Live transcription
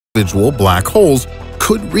individual black holes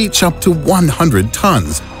could reach up to 100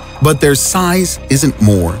 tons, but their size isn't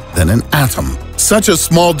more than an atom. Such a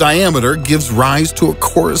small diameter gives rise to a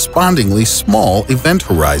correspondingly small event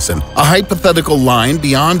horizon, a hypothetical line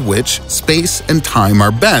beyond which space and time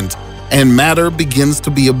are bent, and matter begins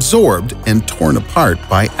to be absorbed and torn apart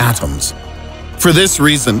by atoms. For this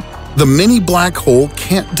reason, the mini black hole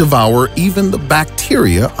can't devour even the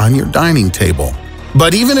bacteria on your dining table.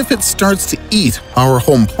 But even if it starts to eat our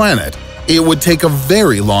home planet, it would take a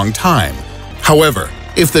very long time. However,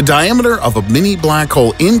 if the diameter of a mini black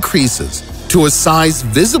hole increases to a size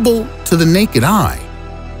visible to the naked eye,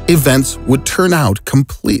 events would turn out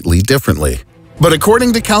completely differently. But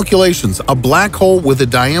according to calculations, a black hole with a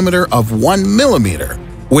diameter of 1 millimeter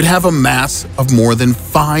would have a mass of more than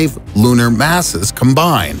 5 lunar masses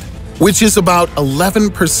combined, which is about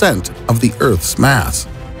 11% of the Earth's mass.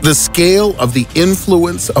 The scale of the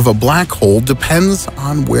influence of a black hole depends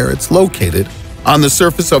on where it's located, on the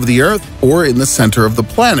surface of the Earth or in the center of the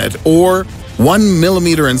planet, or 1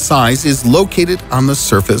 millimeter in size is located on the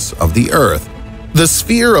surface of the Earth. The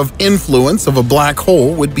sphere of influence of a black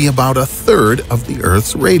hole would be about a third of the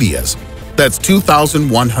Earth's radius. That's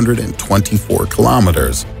 2,124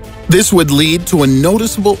 kilometers. This would lead to a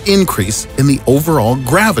noticeable increase in the overall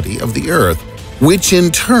gravity of the Earth, which in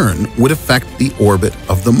turn would affect the orbit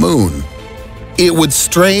of the Moon. It would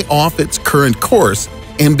stray off its current course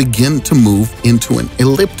and begin to move into an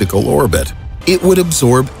elliptical orbit. It would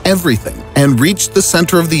absorb everything and reach the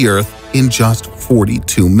center of the Earth in just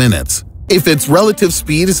 42 minutes. If its relative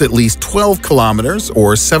speed is at least 12 kilometers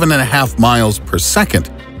or 7.5 miles per second,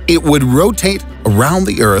 it would rotate around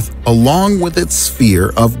the Earth along with its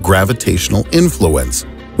sphere of gravitational influence.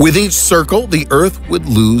 With each circle, the Earth would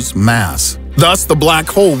lose mass. Thus, the black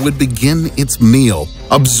hole would begin its meal,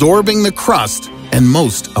 absorbing the crust and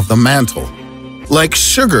most of the mantle, like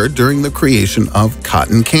sugar during the creation of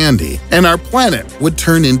cotton candy, and our planet would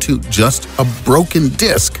turn into just a broken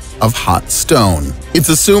disk of hot stone. It's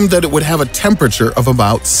assumed that it would have a temperature of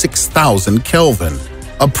about 6,000 Kelvin,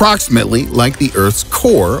 approximately like the Earth's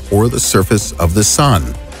core or the surface of the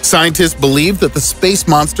Sun. Scientists believe that the space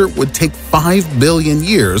monster would take 5 billion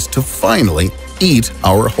years to finally eat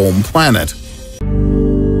our home planet.